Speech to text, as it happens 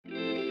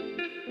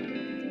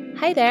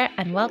Hi there,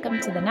 and welcome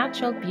to the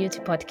Natural Beauty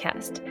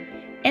Podcast.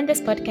 In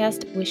this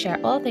podcast, we share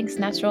all things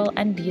natural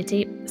and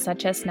beauty,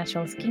 such as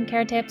natural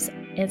skincare tips,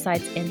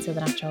 insights into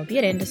the natural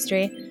beauty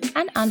industry,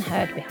 and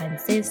unheard behind the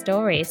scenes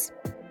stories.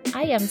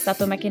 I am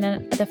Satu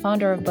Mäkinen, the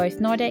founder of both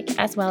Nordic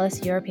as well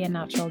as European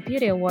Natural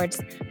Beauty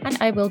Awards, and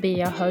I will be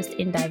your host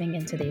in diving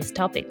into these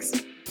topics.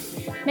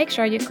 Make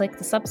sure you click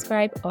the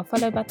subscribe or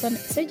follow button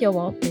so you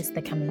won't miss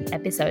the coming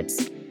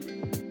episodes.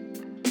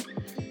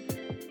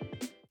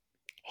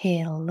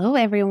 Hello,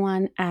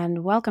 everyone,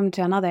 and welcome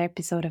to another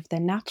episode of the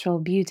Natural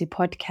Beauty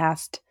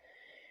Podcast.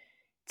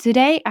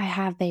 Today, I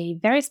have a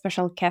very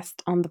special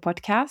guest on the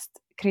podcast,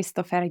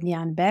 Christopher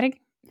Jernberg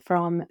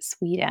from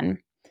Sweden.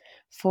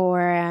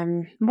 For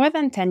more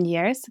than 10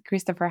 years,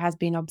 Christopher has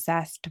been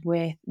obsessed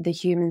with the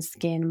human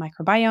skin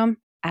microbiome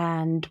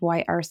and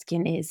why our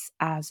skin is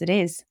as it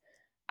is.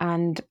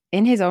 And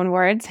in his own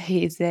words,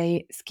 he's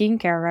a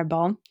skincare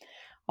rebel,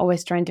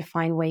 always trying to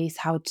find ways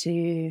how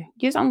to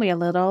use only a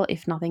little,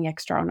 if nothing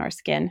extra, on our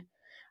skin.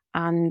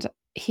 And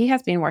he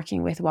has been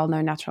working with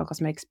well-known natural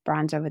cosmetics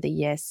brands over the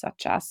years,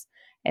 such as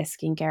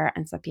Skincare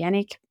and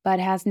Sapienic, but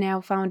has now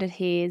founded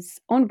his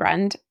own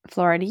brand,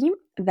 Florady,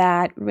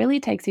 that really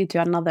takes you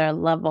to another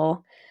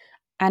level.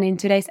 And in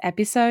today's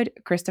episode,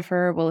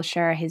 Christopher will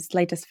share his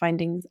latest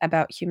findings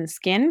about human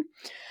skin.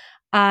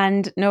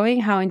 And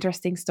knowing how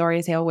interesting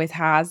stories he always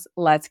has,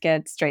 let's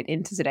get straight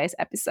into today's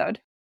episode.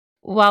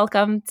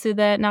 Welcome to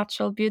the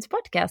Natural Beauty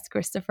Podcast,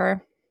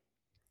 Christopher.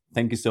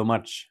 Thank you so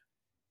much.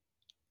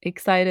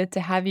 Excited to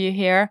have you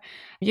here.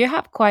 You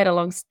have quite a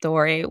long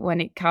story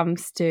when it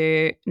comes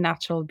to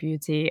natural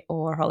beauty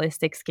or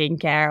holistic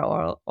skincare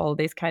or all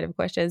these kind of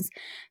questions.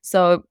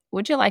 So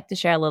would you like to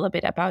share a little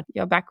bit about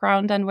your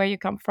background and where you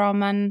come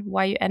from and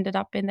why you ended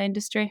up in the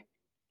industry?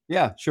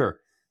 Yeah, sure.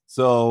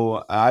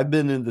 So I've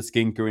been in the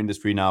skincare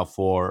industry now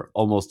for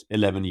almost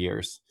 11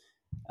 years.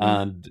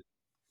 And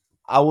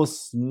I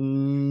was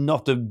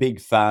not a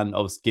big fan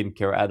of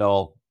skincare at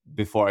all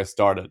before I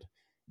started.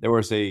 There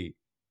was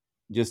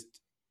just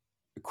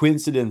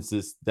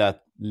coincidences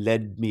that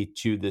led me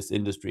to this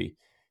industry.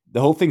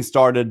 The whole thing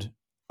started,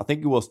 I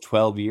think it was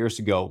 12 years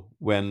ago,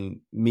 when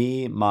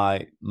me,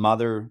 my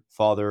mother,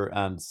 father,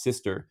 and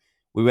sister,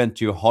 we went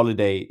to a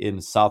holiday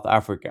in South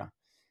Africa.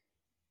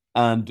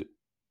 And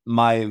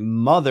my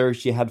mother,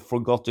 she had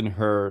forgotten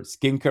her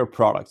skincare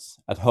products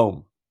at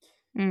home.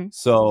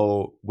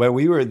 So when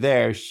we were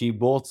there, she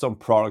bought some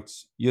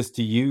products just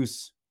to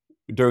use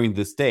during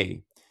this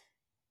day.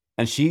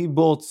 And she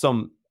bought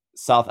some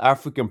South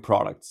African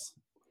products,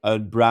 a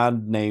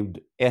brand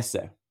named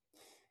Esse.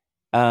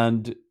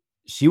 And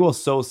she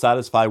was so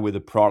satisfied with the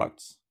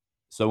products.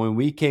 So when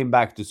we came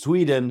back to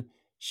Sweden,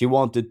 she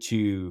wanted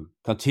to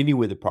continue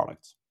with the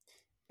products,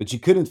 but she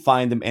couldn't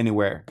find them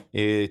anywhere.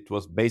 It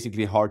was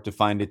basically hard to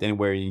find it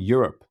anywhere in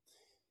Europe.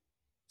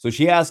 So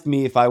she asked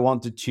me if I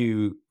wanted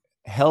to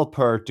help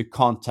her to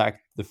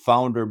contact the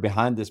founder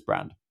behind this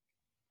brand.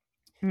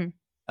 And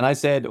I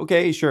said,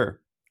 okay,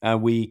 sure.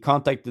 And we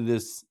contacted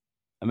this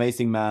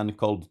amazing man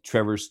called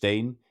Trevor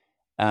Stain.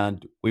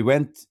 And we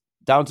went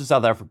down to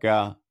South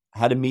Africa,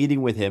 had a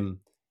meeting with him.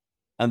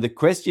 And the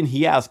question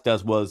he asked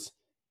us was,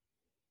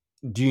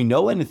 do you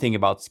know anything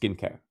about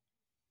skincare?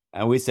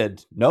 And we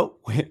said, no.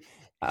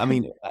 I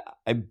mean,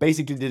 I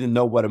basically didn't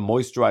know what a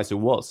moisturizer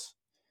was.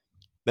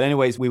 But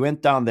anyways, we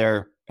went down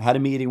there, had a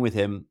meeting with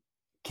him,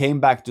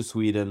 came back to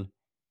Sweden.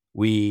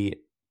 We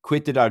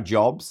quitted our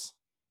jobs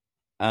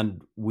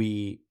and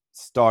we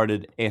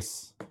started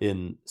S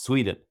in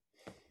Sweden.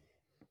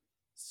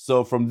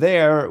 So from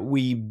there,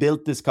 we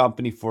built this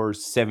company for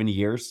 7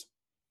 years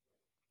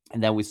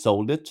and then we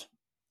sold it.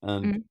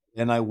 And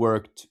then I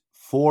worked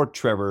for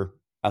Trevor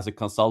as a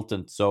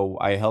consultant. So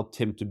I helped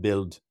him to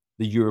build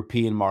the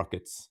European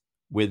markets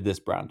with this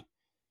brand.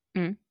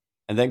 And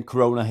then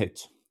Corona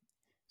hit.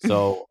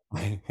 So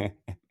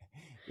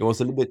it was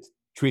a little bit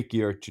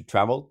trickier to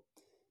travel.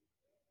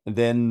 And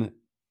then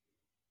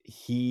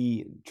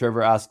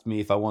Trevor asked me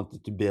if I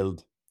wanted to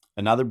build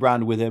another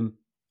brand with him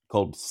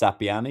called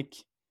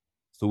Sapienic.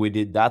 So we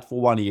did that for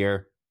 1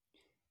 year.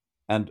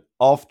 And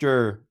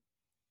after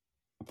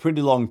a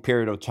pretty long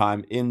period of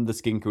time in the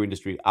skincare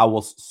industry, I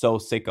was so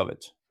sick of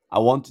it. I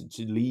wanted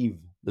to leave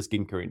the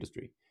skincare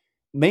industry.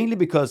 Mainly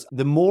because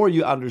the more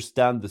you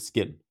understand the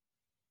skin,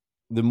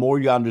 the more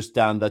you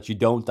understand that you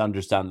don't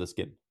understand the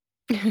skin.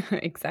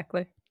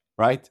 Exactly.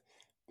 Right?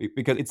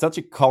 Because it's such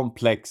a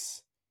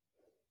complex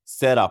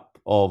setup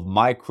of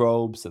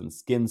microbes and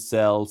skin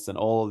cells and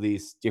all of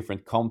these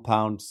different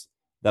compounds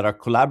that are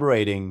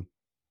collaborating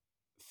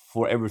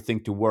for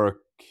everything to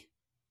work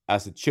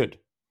as it should.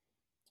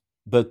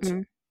 But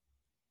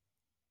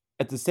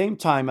at the same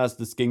time as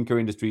the skincare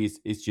industry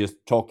is just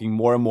talking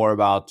more and more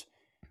about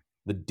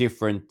the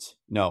different,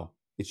 no,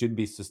 it should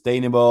be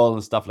sustainable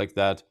and stuff like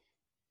that.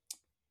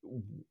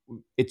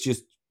 It's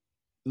just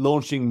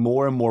launching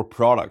more and more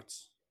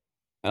products.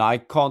 And I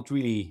can't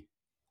really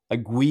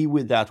agree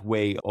with that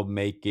way of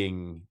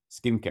making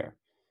skincare.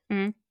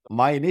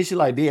 My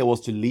initial idea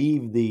was to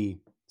leave the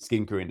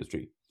skincare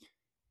industry,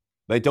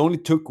 but it only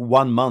took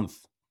 1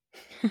 month.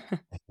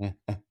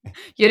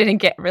 You didn't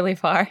get really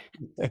far.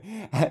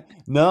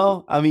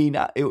 No, I mean,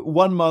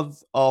 1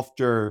 month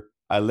after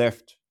I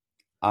left,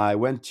 I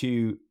went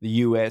to the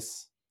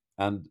US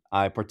and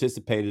I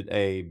participated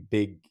a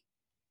big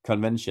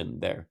convention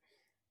there.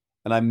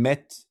 And I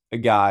met a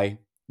guy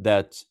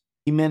that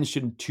he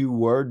mentioned 2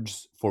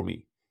 words for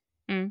me.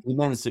 Mm.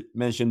 He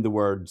mentioned the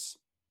words,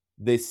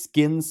 the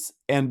skin's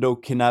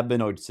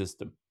endocannabinoid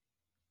system.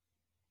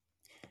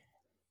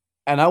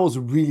 And I was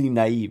really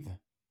naive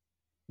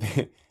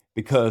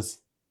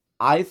because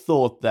I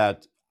thought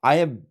that I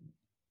have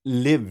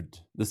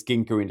lived the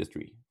skincare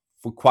industry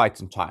for quite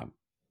some time,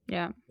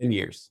 Yeah. 10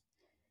 years.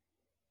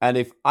 And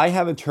if I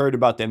haven't heard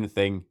about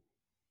anything,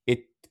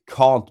 it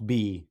can't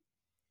be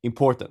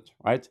important,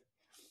 right?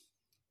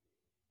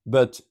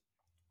 But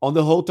on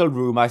the hotel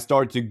room, I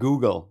started to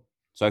Google.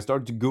 So I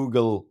started to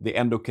Google the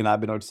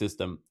endocannabinoid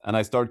system and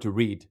I started to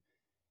read.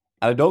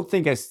 And I don't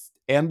think I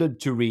ended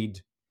to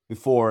read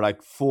before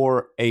like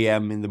 4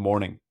 a.m. in the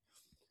morning.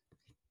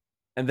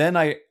 And then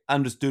I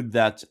understood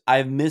that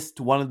I've missed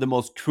one of the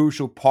most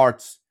crucial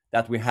parts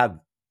that we have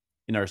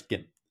in our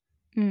skin.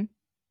 Mm.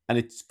 And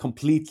it's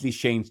completely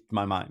changed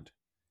my mind.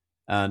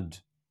 And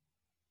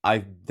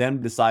I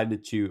then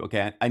decided to,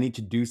 okay, I need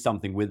to do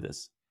something with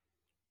this.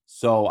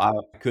 So I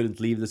couldn't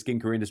leave the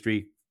skincare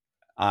industry.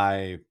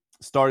 I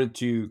started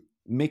to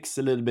mix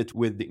a little bit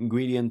with the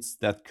ingredients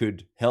that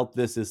could help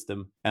the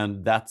system.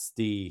 And that's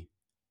the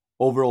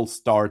overall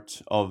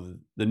start of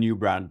the new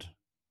brand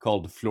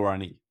called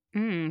Florani.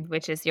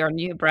 Which is your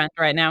new brand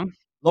right now.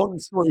 Long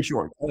story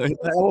short, that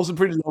was a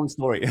pretty long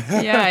story.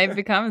 Yeah, it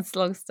becomes a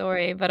long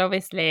story, but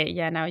obviously,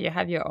 yeah, now you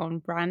have your own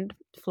brand,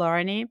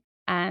 Florani,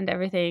 and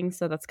everything.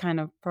 So that's kind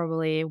of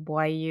probably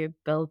why you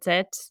built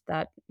it,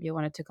 that you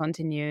wanted to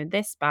continue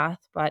this path.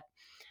 But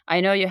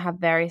I know you have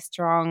very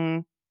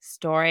strong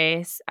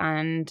stories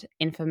and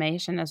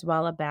information as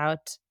well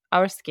about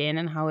our skin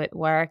and how it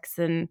works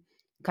and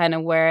kind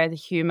of where the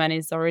human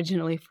is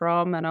originally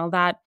from and all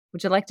that.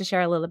 Would you like to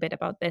share a little bit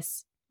about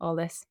this, all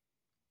this?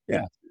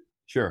 Yeah,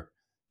 sure.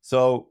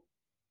 So,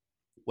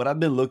 what I've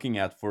been looking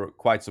at for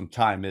quite some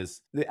time is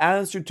the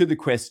answer to the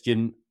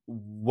question,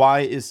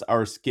 why is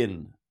our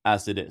skin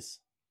as it is?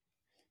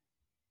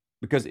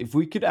 Because if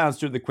we could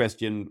answer the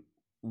question,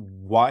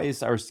 why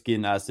is our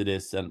skin as it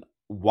is and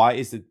why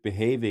is it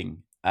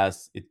behaving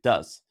as it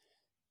does,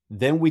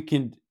 then we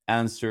can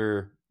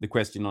answer the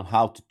question on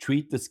how to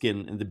treat the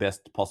skin in the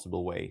best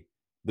possible way,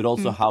 but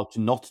also Mm. how to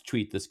not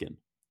treat the skin.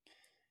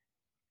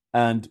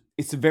 And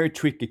it's a very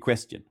tricky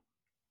question.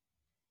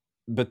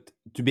 But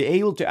to be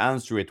able to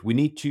answer it, we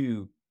need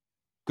to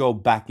go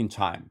back in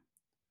time,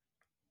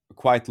 a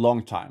quite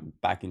long time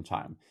back in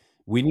time.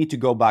 We need to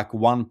go back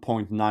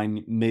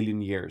 1.9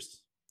 million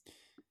years.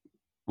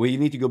 We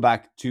need to go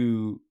back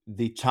to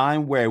the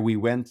time where we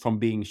went from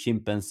being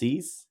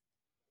chimpanzees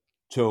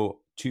to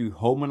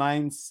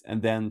hominines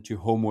and then to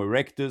Homo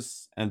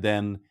erectus and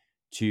then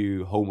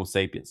to Homo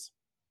sapiens.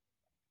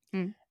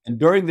 Mm. And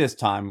during this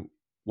time,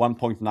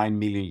 1.9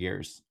 million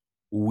years,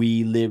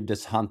 we lived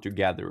as hunter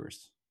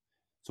gatherers.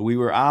 So we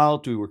were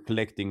out, we were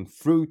collecting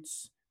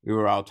fruits, we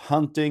were out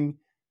hunting,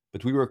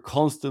 but we were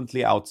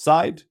constantly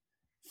outside,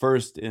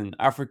 first in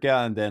Africa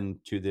and then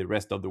to the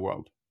rest of the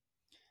world.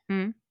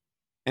 Mm.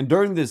 And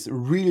during this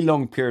really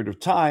long period of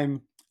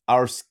time,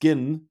 our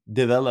skin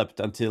developed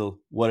until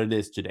what it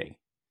is today.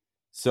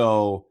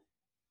 So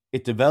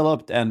it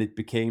developed and it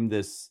became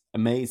this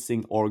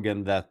amazing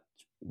organ that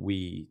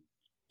we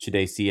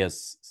today see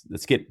as the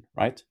skin,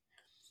 right?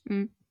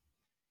 Mm.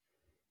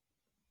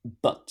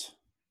 But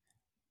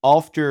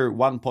after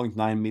 1.9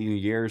 million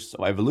years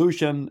of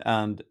evolution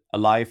and a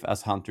life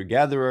as hunter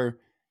gatherer,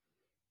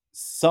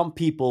 some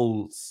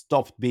people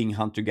stopped being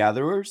hunter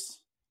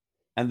gatherers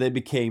and they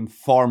became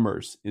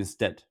farmers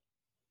instead.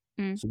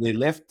 Mm. So they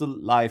left the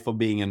life of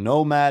being a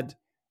nomad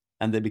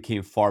and they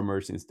became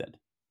farmers instead.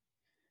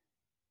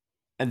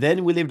 And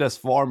then we lived as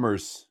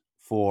farmers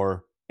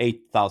for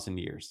 8,000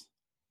 years.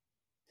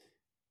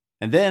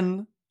 And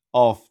then,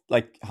 of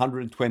like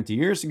 120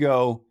 years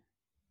ago,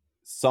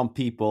 some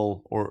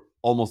people, or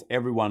almost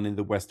everyone in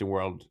the Western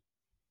world,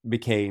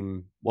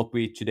 became what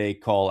we today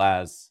call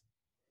as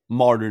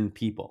modern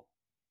people.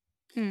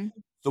 Mm.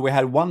 So we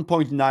had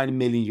 1.9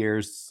 million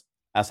years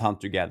as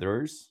hunter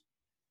gatherers.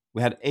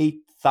 We had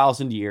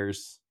 8,000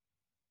 years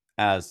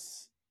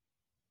as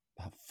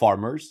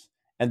farmers.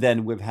 And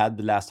then we've had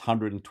the last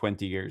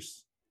 120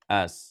 years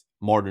as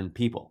modern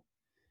people.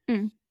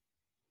 Mm.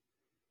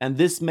 And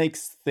this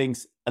makes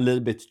things a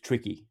little bit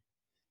tricky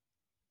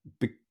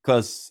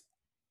because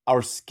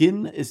our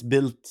skin is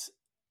built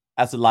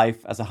as a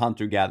life as a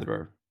hunter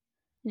gatherer.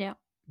 Yeah.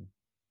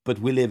 But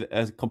we live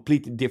a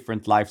completely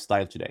different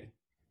lifestyle today.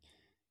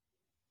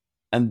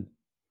 And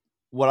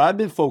what I've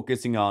been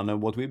focusing on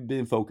and what we've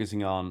been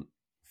focusing on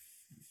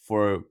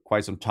for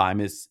quite some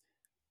time is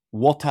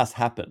what has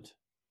happened.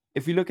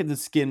 If you look at the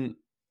skin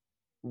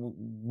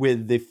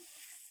with the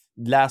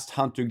last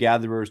hunter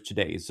gatherers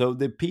today, so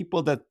the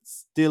people that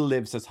still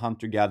lives as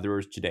hunter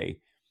gatherers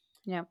today,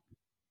 Yeah.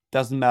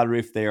 doesn't matter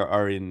if they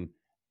are in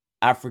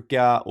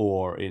Africa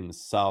or in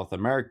South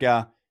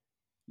America,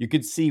 you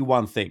could see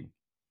one thing,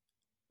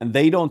 and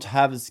they don't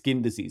have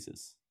skin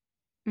diseases.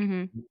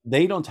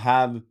 They don't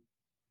have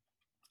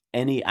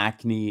any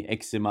acne,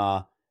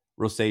 eczema,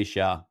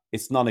 rosacea.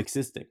 It's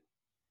non-existing.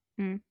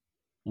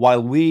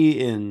 While we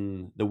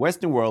in the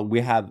Western world,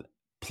 we have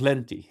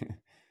plenty.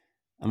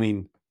 I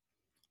mean,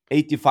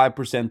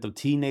 85% of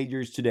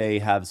teenagers today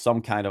have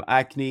some kind of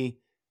acne.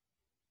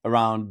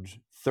 Around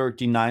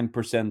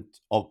 39%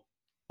 of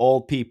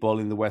all people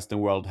in the Western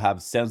world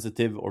have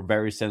sensitive or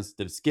very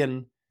sensitive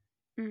skin.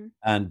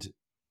 And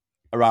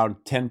around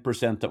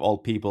 10% of all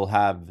people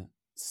have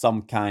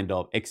some kind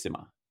of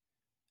eczema.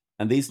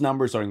 And these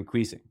numbers are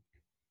increasing.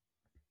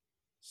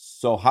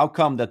 So how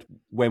come that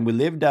when we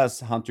lived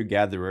as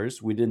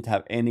hunter-gatherers, we didn't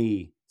have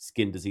any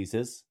skin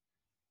diseases,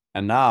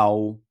 and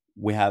now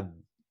we have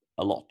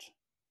a lot?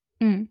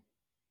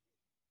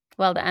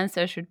 Well, the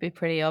answer should be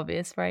pretty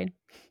obvious, right?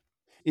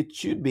 It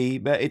should be,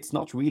 but it's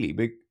not really,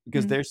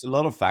 because there's a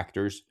lot of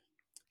factors.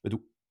 But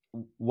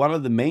one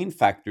of the main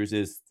factors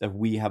is that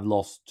we have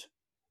lost,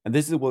 and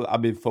this is what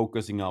I've been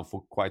focusing on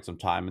for quite some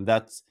time, and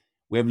that's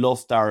we have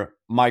lost our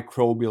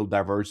microbial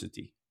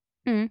diversity.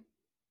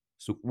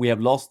 So we have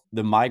lost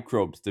the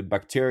microbes, the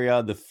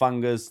bacteria, the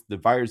fungus, the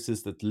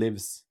viruses that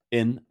lives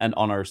in and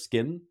on our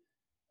skin,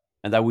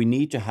 and that we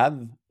need to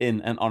have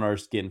in and on our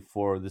skin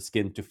for the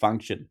skin to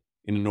function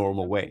in a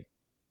normal way.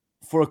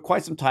 For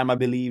quite some time, I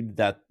believed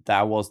that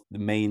that was the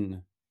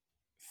main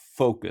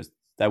focus,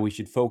 that we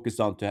should focus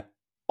on to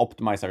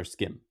optimize our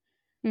skin.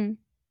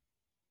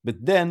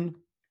 But then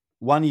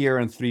 1 year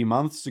and 3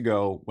 months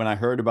ago, when I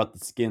heard about the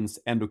skin's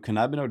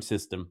endocannabinoid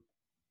system,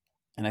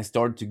 and I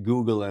started to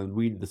Google and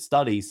read the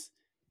studies,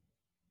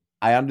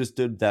 I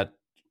understood that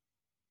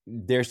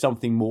there's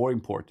something more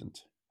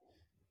important.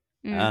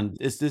 And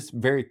it's this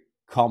very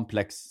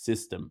complex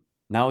system.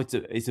 Now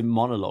it's a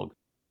monologue.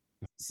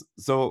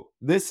 So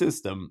this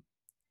system,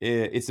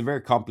 it's a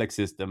very complex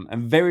system,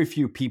 and very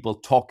few people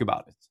talk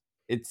about it.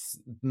 It's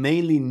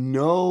mainly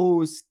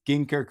no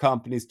skincare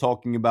companies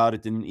talking about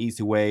it in an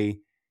easy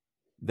way.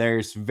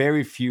 There's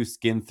very few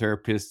skin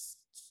therapists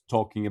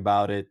talking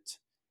about it,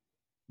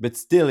 but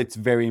still it's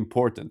very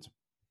important.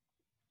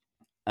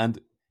 And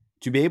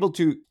to be able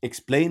to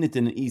explain it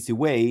in an easy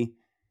way,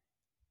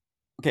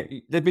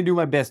 okay, let me do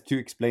my best to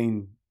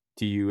explain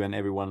to you and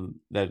everyone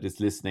that is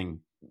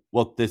listening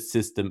what this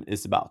system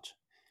is about.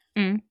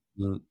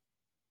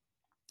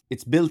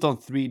 It's built on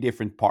 3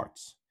 different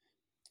parts.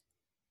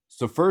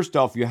 So first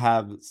off, you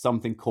have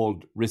something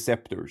called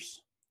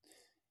receptors.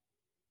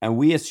 And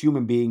we as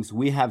human beings,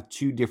 we have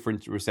 2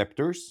 different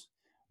receptors.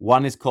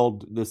 One is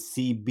called the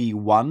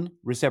CB1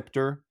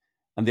 receptor,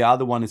 and the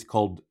other one is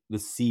called the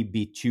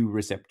CB2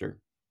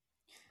 receptor.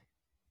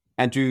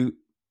 And to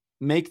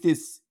make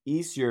this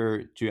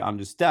easier to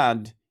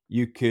understand,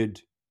 you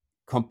could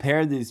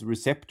compare these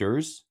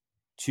receptors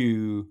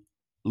to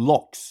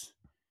locks.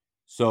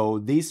 So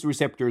these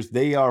receptors,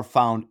 they are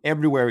found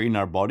everywhere in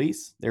our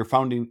bodies. They're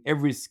found in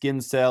every skin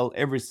cell,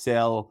 every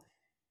sebaceous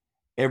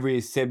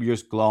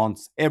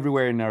glands,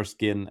 everywhere in our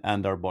skin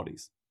and our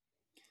bodies.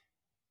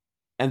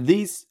 And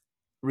these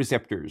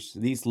receptors,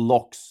 these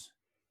locks,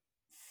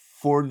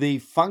 for the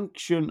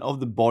function of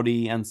the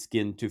body and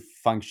skin to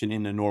function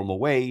in a normal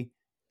way,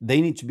 they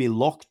need to be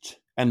locked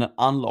and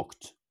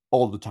unlocked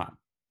all the time.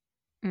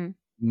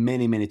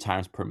 Many, many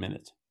times per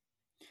minute.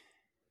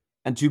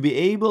 And to be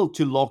able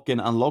to lock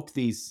and unlock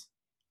these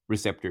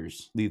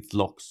receptors, these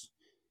locks,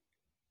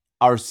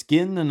 our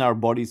skin and our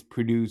bodies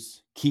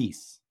produce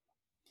keys.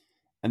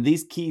 And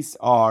these keys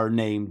are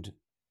named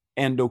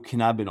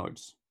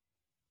endocannabinoids.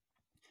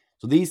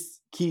 So these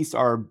keys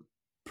are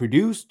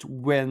produced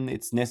when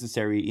it's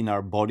necessary in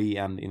our body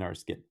and in our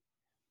skin.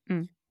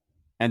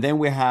 And then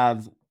we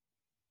have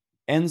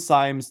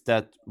enzymes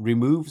that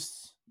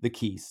removes the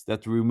keys,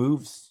 that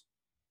removes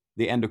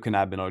the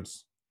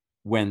endocannabinoids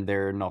when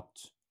they're not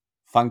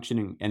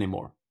functioning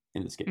anymore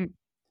in the skin.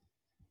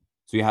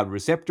 So you have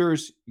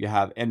receptors, you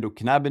have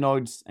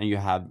endocannabinoids, and you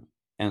have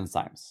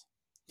enzymes.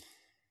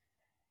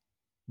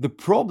 The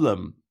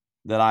problem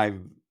that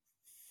I've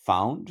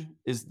found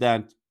is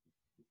that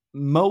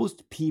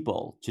most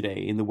people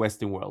today in the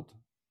Western world,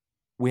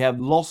 we have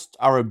lost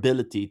our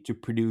ability to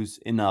produce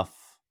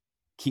enough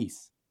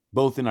keys,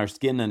 both in our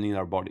skin and in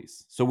our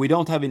bodies. So we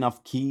don't have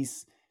enough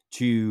keys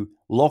to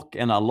lock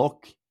and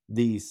unlock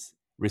these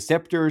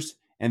receptors,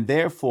 and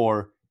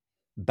therefore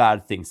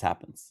bad things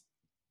happens.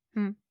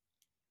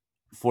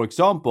 For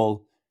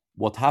example,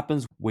 what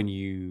happens when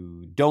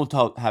you don't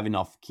have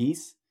enough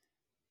keys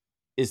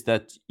is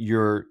that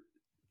your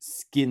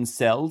skin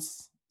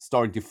cells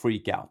start to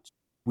freak out.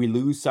 We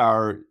lose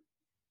our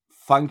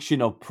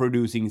function of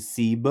producing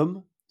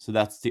sebum, so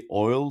that's the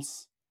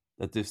oils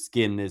that the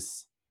skin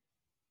is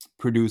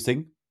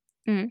producing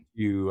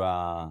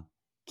to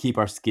keep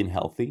our skin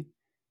healthy.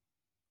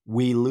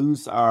 We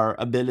lose our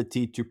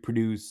ability to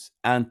produce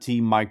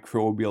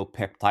antimicrobial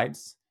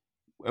peptides.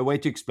 A way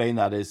to explain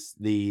that is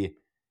the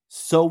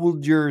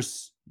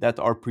soldiers that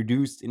are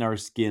produced in our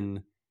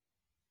skin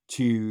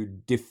to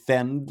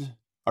defend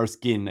our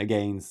skin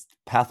against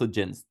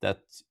pathogens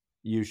that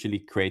usually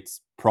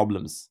creates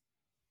problems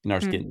in our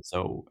Mm. skin,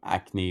 so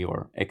acne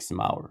or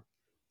eczema or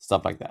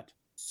stuff like that.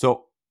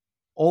 So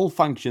all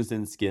functions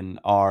in skin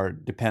are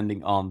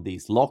depending on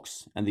these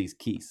locks and these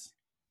keys,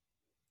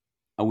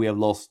 and we have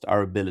lost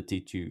our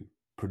ability to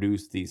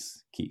produce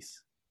these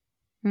keys.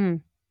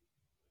 Mm.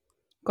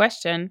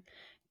 Question: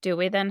 do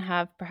we then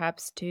have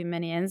perhaps too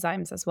many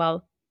enzymes as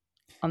well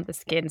on the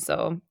skin,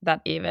 so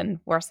that even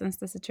worsens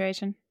the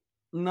situation?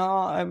 No,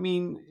 I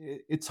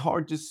mean, it's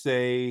hard to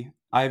say.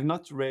 I have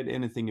not read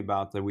anything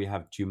about that we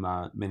have too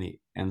many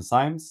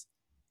enzymes.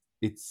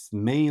 It's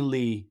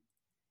mainly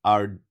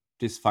our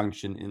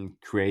dysfunction in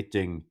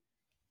creating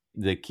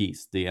the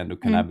keys, the Mm.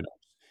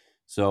 endocannabinoids.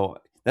 So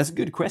that's a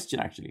good question,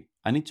 actually.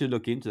 I need to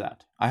look into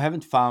that. I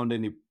haven't found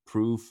any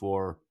proof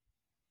or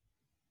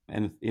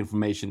any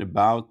information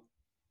about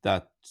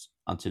that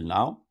until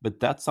now, but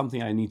that's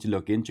something I need to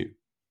look into.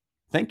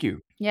 Thank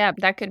you. Yeah,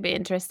 that could be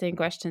interesting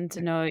question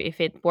to know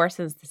if it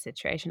worsens the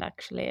situation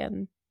actually,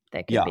 and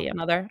there could Yeah. be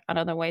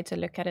another way to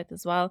look at it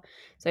as well.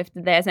 So if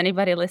there's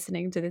anybody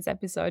listening to this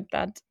episode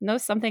that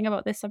knows something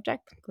about this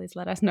subject, please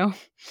let us know.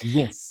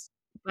 Yes.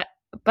 But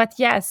but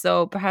yeah,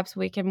 so perhaps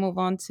we can move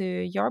on to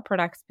your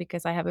products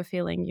because I have a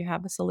feeling you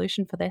have a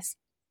solution for this.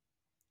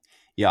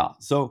 Yeah.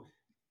 So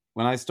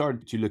when I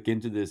started to look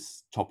into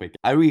this topic,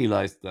 I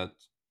realized that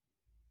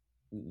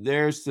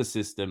there's a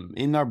system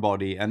in our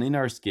body and in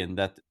our skin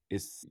that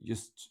is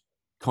just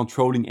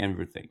controlling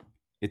everything.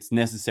 It's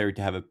necessary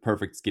to have a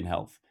perfect skin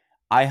health.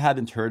 I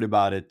hadn't heard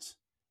about it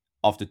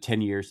after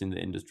 10 years in the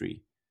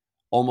industry.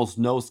 Almost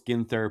no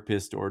skin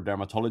therapist or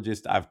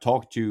dermatologist I've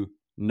talked to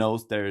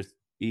knows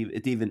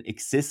it even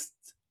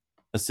exists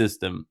a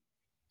system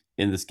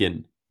in the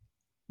skin,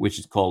 which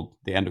is called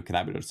the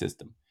endocannabinoid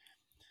system.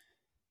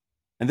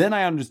 And then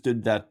I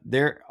understood that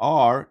there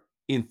are,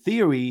 in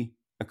theory,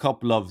 a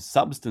couple of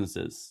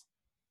substances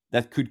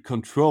that could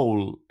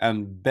control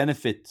and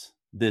benefit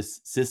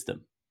this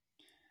system.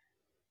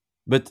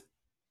 But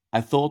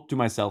I thought to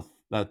myself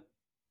that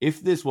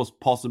if this was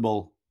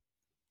possible,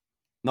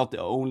 not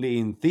only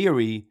in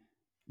theory,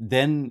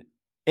 then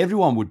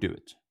everyone would do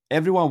it.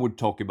 Everyone would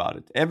talk about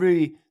it.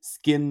 Every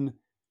skin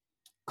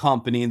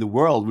company in the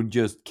world would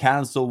just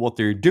cancel what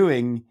they're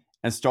doing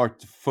and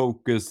start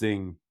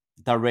focusing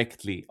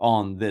directly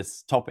on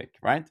this topic,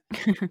 right?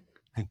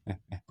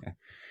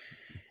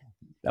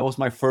 That was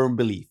my firm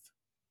belief.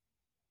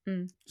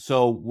 Mm.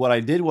 So what I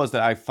did was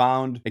that I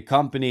found a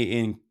company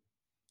in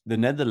the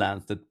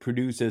Netherlands that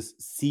produces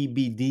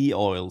CBD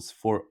oils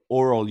for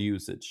oral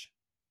usage.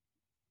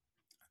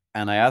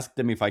 And I asked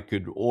them if I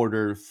could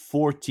order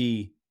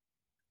 40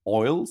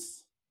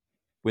 oils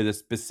with a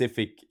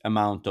specific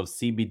amount of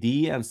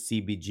CBD and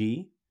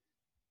CBG.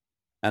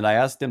 And I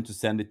asked them to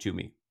send it to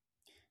me.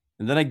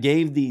 And then I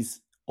gave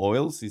these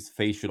oils, these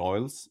facial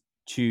oils,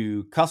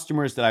 to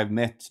customers that I've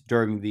met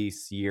during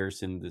these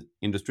years in the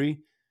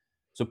industry.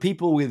 So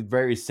people with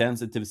very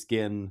sensitive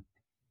skin,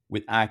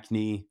 with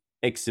acne,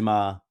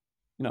 eczema,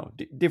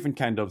 different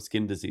kind of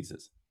skin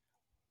diseases.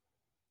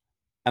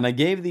 And I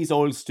gave these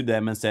oils to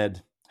them and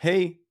said,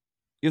 hey,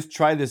 just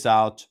try this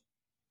out.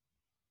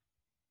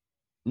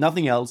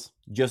 Nothing else,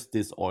 just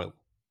this oil.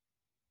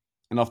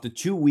 And after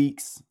 2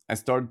 weeks, I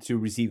started to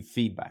receive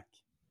feedback.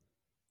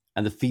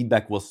 And the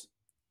feedback was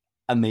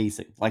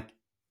amazing. Like,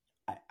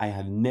 I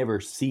have never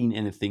seen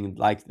anything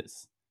like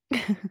this.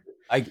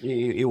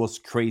 It was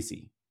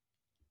crazy.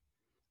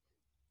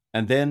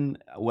 And then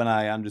when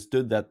I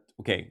understood that,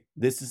 okay,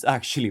 this is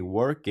actually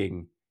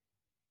working,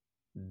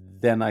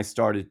 then I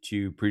started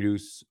to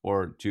produce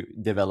or to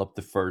develop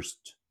the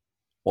first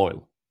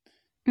oil.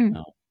 Mm.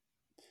 Uh,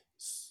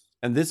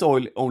 and this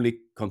oil only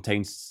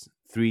contains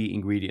 3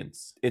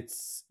 ingredients.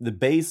 It's the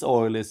base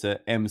oil is a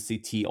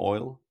MCT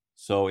oil,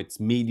 so it's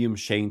medium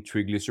chain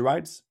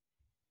triglycerides,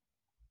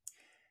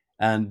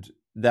 and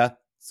that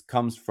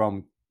comes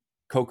from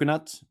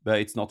coconut, but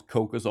it's not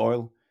cocos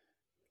oil.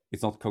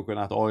 It's not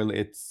coconut oil.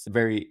 It's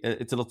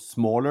a lot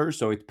smaller,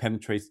 so it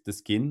penetrates the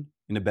skin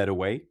in a better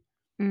way.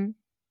 Mm.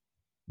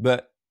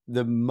 But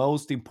the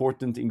most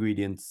important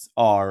ingredients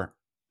are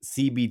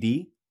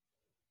CBD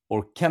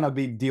or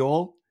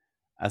cannabidiol,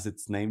 as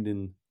it's named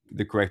in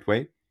the correct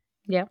way.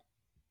 Yeah.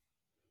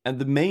 And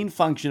the main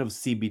function of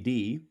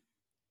CBD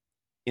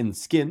in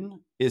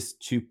skin is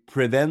to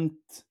prevent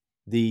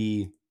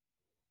the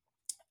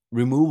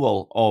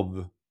removal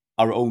of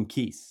our own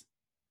keys.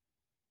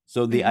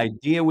 So the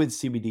idea with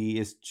CBD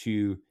is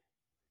to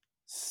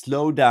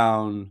slow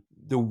down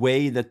the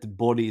way that the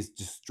body is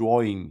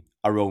destroying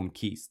our own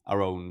keys,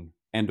 our own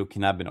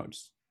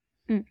endocannabinoids.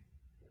 Mm.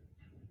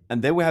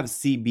 And then we have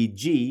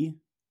CBG,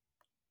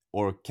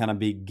 or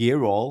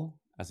cannabigerol,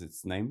 as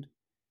it's named,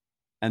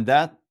 and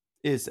that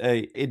is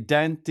a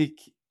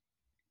identical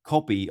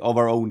copy of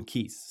our own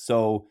keys.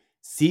 So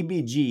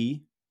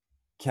CBG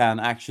can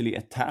actually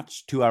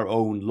attach to our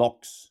own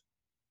locks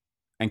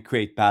and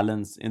create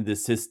balance in the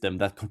system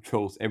that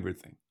controls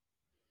everything.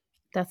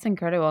 That's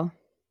incredible.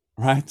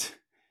 Right?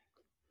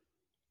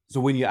 So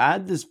when you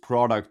add this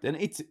product, and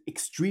it's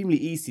extremely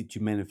easy to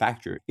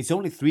manufacture, it's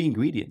only 3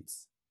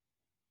 ingredients.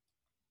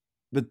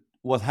 But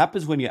what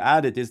happens when you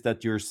add it is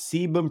that your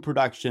sebum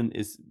production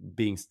is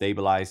being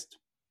stabilized.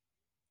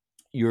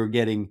 You're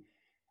getting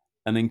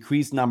an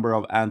increased number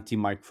of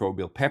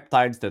antimicrobial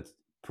peptides that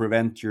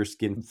prevent your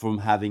skin from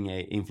having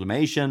a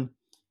inflammation.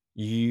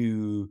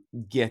 You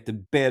get a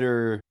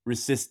better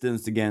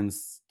resistance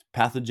against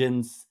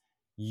pathogens.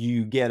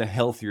 You get a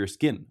healthier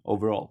skin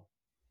overall.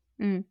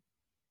 Mm.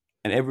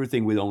 And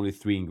everything with only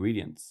 3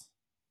 ingredients.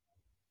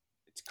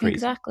 It's crazy.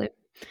 Exactly.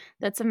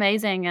 That's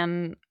amazing.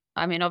 And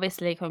I mean,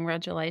 obviously,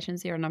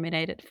 congratulations. You're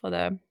nominated for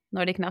the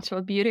Nordic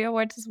Natural Beauty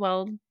Awards as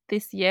well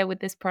this year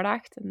with this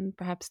product. And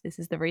perhaps this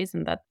is the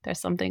reason that there's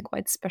something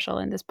quite special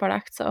in this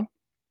product. So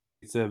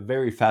It's a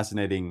very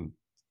fascinating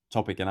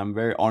topic, and I'm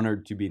very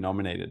honored to be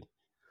nominated.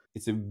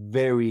 It's a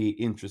very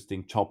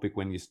interesting topic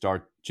when you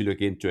start to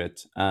look into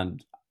it.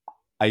 And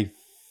I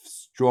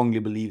strongly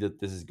believe that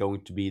this is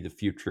going to be the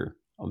future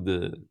of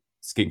the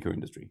skincare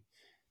industry.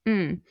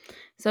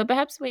 So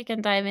perhaps we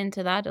can dive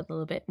into that a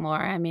little bit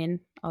more. I mean,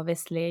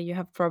 obviously, you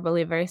have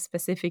probably a very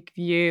specific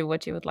view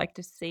what you would like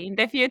to see in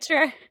the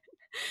future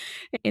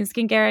in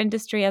skincare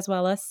industry as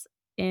well as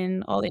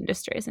in all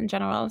industries in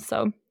general.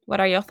 So what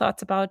are your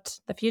thoughts about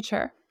the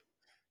future?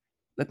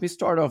 Let me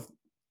start off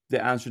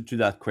the answer to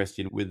that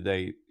question with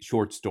a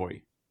short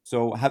story.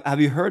 So,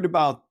 have you heard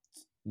about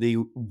the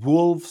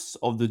wolves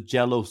of the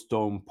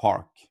Yellowstone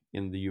Park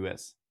in the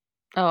US?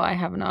 Oh, I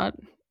have not.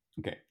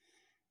 Okay.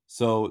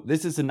 So,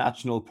 this is a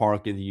national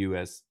park in the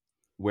US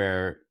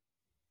where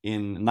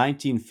in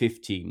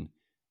 1915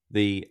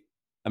 the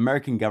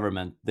American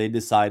government they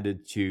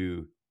decided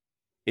to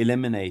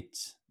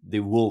eliminate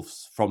the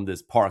wolves from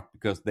this park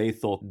because they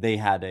thought they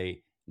had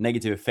a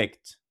negative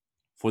effect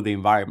for the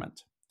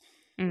environment.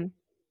 Mm.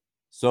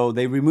 So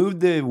they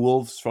removed the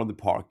wolves from the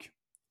park,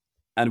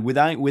 and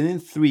within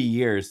 3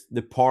 years,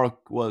 the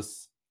park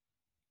was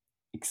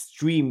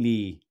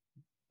extremely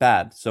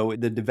bad. So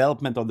the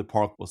development of the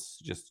park was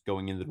just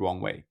going in the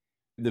wrong way.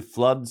 The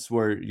floods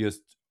were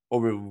just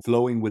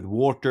overflowing with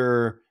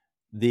water.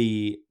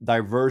 The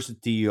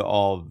diversity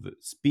of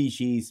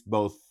species,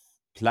 both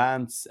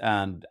plants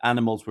and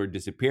animals, were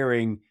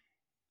disappearing,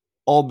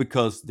 all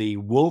because the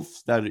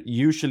wolves that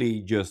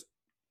usually just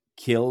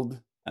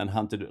killed and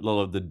hunted a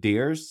lot of the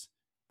deers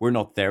were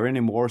not there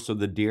anymore. So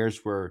the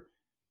deers were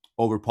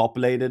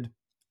overpopulated,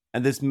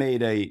 and this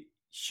made a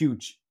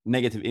huge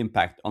negative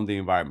impact on the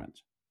environment,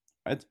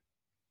 right?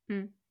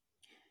 Mm.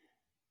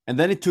 And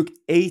then it took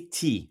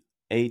 80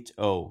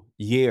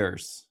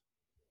 years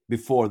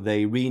before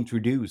they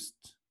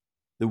reintroduced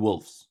the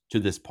wolves to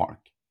this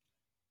park.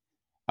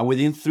 And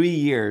within 3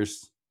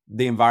 years,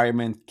 the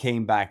environment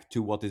came back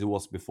to what it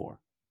was before.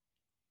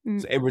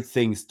 Mm. So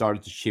everything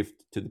started to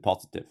shift to the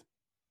positive.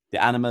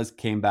 The animals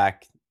came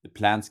back, the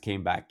plants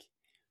came back.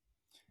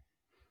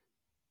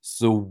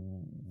 So,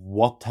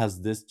 what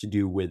has this to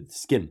do with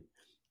skin?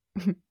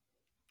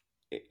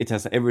 It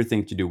has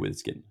everything to do with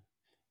skin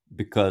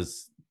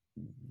because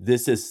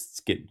this is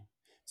skin.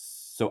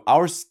 So,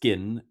 our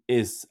skin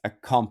is a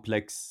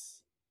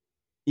complex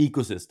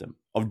ecosystem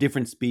of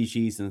different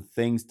species and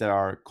things that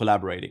are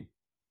collaborating,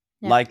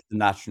 Yeah. like the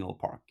national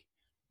park.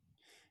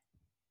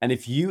 And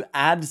if you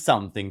add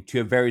something to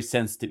a very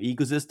sensitive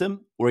ecosystem,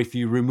 or if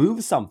you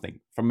remove something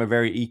from a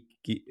very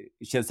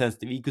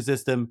sensitive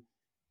ecosystem,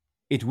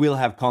 it will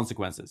have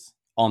consequences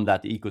on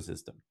that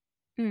ecosystem.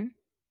 Mm.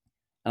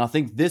 And I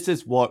think this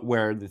is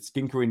where the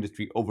skincare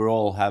industry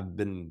overall have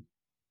been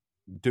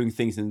doing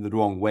things in the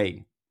wrong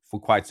way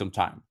for quite some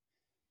time.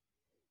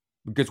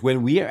 Because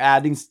when we are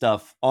adding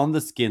stuff on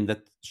the skin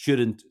that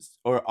shouldn't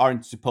or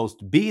aren't supposed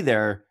to be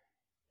there,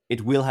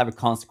 it will have a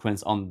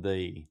consequence on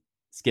the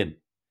skin.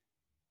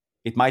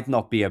 It might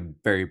not be a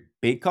very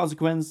big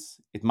consequence,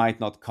 it might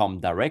not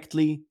come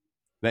directly,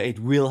 but it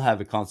will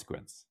have a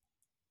consequence.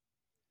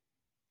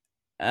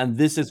 And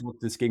this is what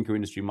the skincare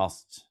industry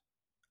must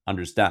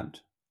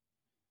understand,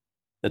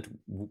 that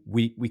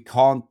we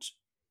can't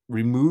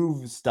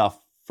remove stuff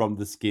from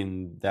the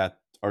skin that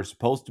are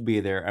supposed to be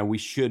there, and we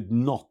should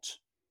not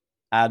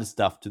add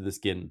stuff to the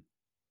skin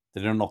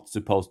that are not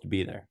supposed to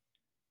be there.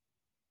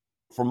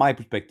 From my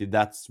perspective,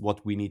 that's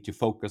what we need to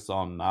focus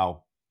on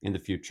now in the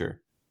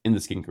future in the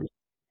skincare.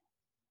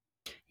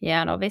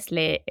 Yeah, and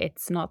obviously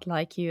it's not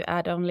like you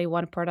add only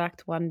one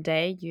product one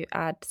day, you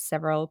add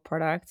several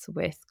products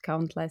with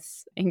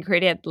countless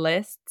ingredient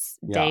lists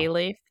Yeah,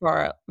 daily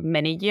for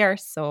many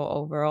years. So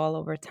overall,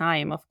 over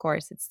time, of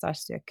course, it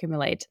starts to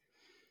accumulate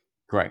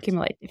correct.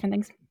 different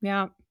things.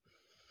 Yeah.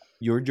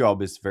 Your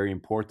job is very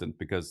important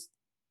because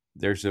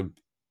there's a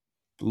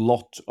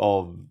lot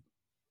of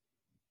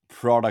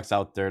products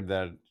out there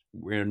that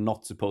we're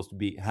not supposed to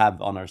be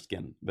have on our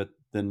skin, but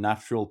the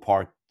natural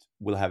part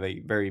will have a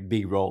very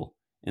big role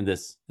in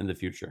this in the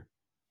future.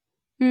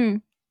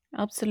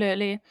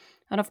 Absolutely.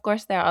 And of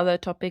course, there are other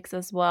topics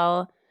as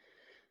well.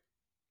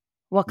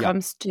 What Yeah,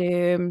 comes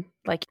to,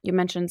 like you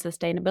mentioned,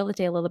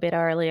 sustainability a little bit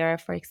earlier,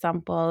 for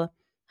example,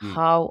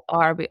 how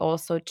are we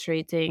also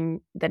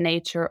treating the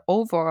nature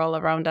overall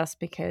around us?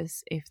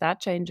 Because if that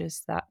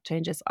changes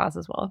us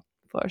as well,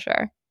 for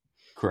sure.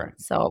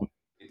 Correct. So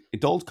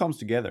It all comes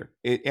together.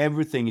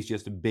 Everything is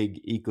just a big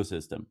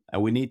ecosystem,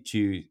 and we need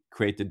to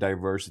create the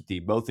diversity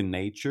both in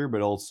nature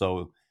but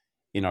also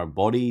in our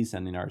bodies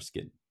and in our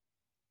skin.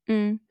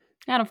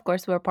 and of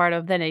course we're part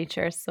of the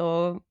nature,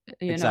 so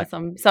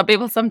Exactly. some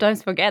people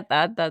sometimes forget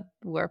that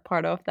we're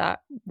part of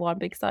that one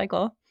big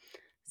cycle.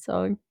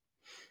 So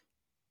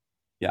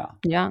Yeah.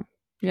 yeah,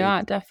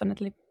 It,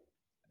 definitely.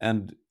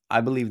 and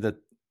I believe that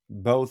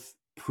both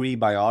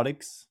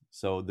prebiotics,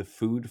 so the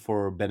food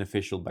for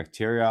beneficial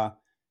bacteria,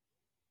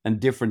 and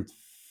different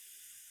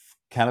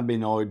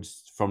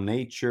cannabinoids from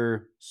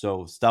nature,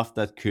 so stuff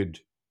that could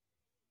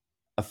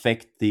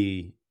affect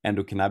the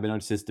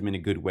endocannabinoid system in a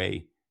good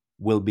way,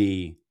 will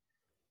be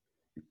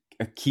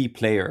a key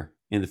player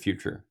in the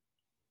future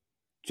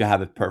to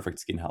have a perfect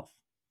skin health.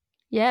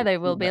 Yeah, So they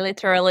will be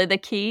literally the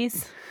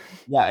keys.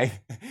 yeah,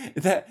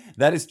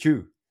 that is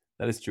true.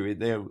 That is true.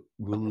 They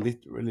will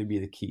literally be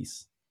the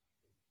keys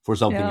for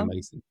something Yeah.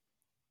 amazing.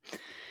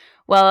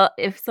 Well,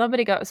 if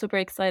somebody got super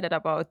excited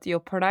about your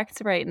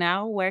products right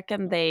now, where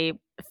can they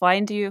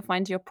find your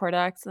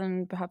products,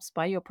 and perhaps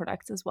buy your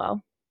products as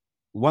well?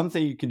 One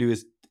thing you can do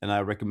is, and I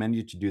recommend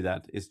you to do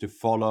that, is to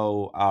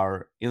follow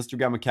our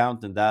Instagram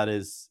account, and that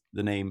is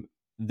the name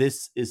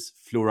This is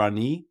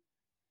Florani.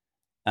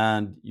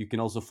 And you can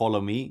also follow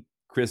me,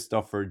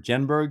 Christopher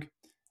Jenberg.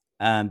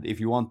 And if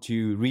you want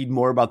to read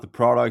more about the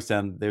products,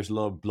 and there's a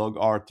lot of blog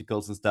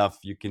articles and stuff,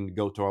 you can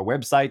go to our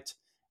website,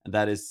 and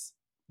that is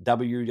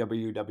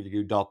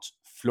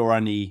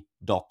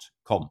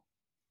www.florani.com.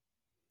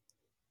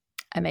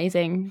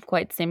 Amazing,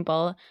 quite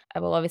simple. I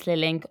will obviously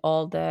link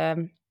all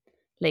the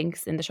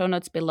links in the show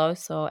notes below,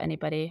 so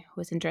anybody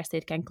who's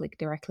interested can click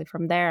directly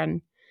from there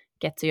and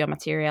get to your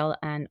material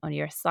and on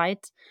your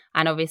site.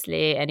 And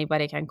obviously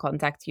anybody can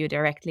contact you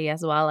directly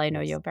as well. I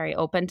know Yes. you're very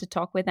open to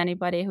talk with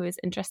anybody who is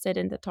interested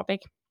in the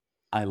topic.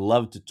 I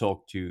love to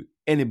talk to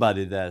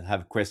anybody that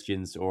have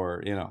questions,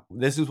 or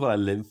this is what I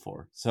live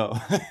for. So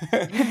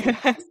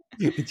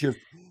it's just,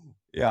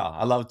 yeah,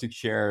 I love to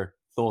share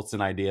thoughts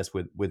and ideas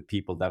with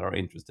people that are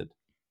interested.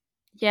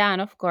 Yeah,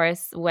 and of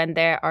course, when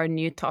there are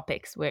new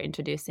topics we're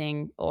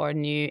introducing or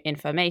new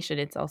information,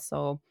 it's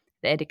also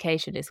the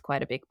education is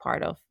quite a big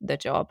part of the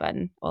job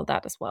and all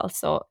that as well.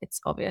 So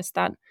it's obvious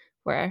that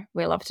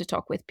we love to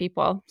talk with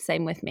people.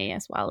 Same with me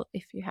as well.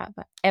 If you have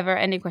ever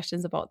any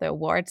questions about the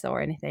awards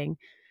or anything,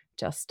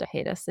 just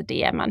hit us a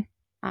DM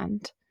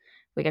and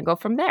we can go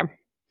from there.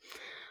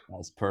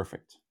 That's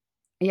perfect.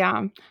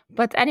 Yeah.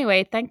 But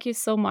anyway, thank you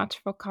so much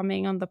for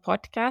coming on the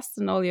podcast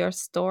and all your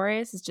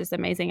stories. It's just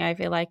amazing. I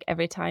feel like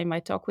every time I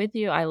talk with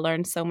you, I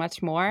learn so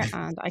much more,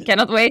 and I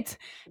cannot wait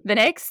the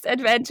next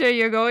adventure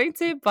you're going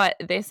to. But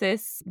this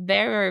is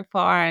very, very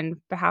far, and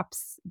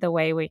perhaps the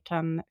way we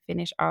can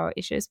finish our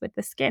issues with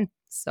the skin.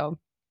 So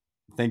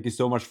Thank you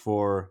so much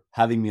for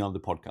having me on the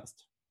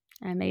podcast.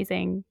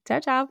 amazing. Ciao,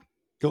 ciao.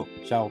 Cool.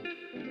 Ciao.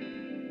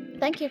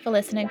 Thank you for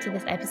listening to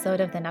this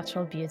episode of the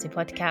Natural Beauty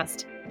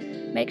Podcast.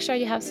 Make sure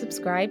you have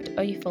subscribed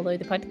or you follow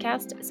the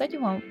podcast so you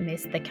won't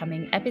miss the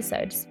coming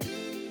episodes.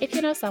 If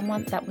you know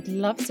someone that would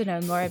love to know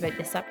more about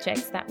the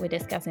subjects that we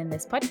discuss in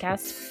this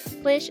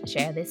podcast, please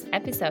share this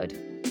episode.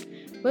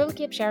 We will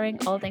keep sharing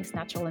all things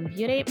natural and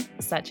beauty,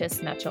 such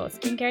as natural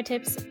skincare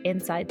tips,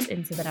 insights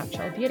into the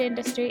natural beauty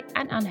industry,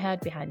 and unheard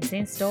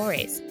behind-the-scenes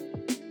stories.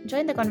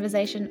 Join the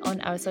conversation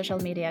on our social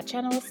media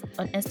channels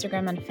on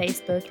Instagram and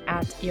Facebook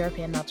at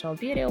European Natural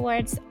Beauty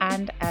Awards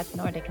and at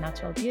Nordic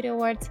Natural Beauty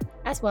Awards,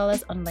 as well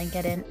as on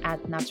LinkedIn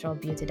at Natural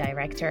Beauty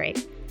Directory.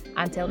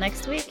 Until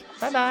next week,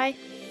 bye-bye!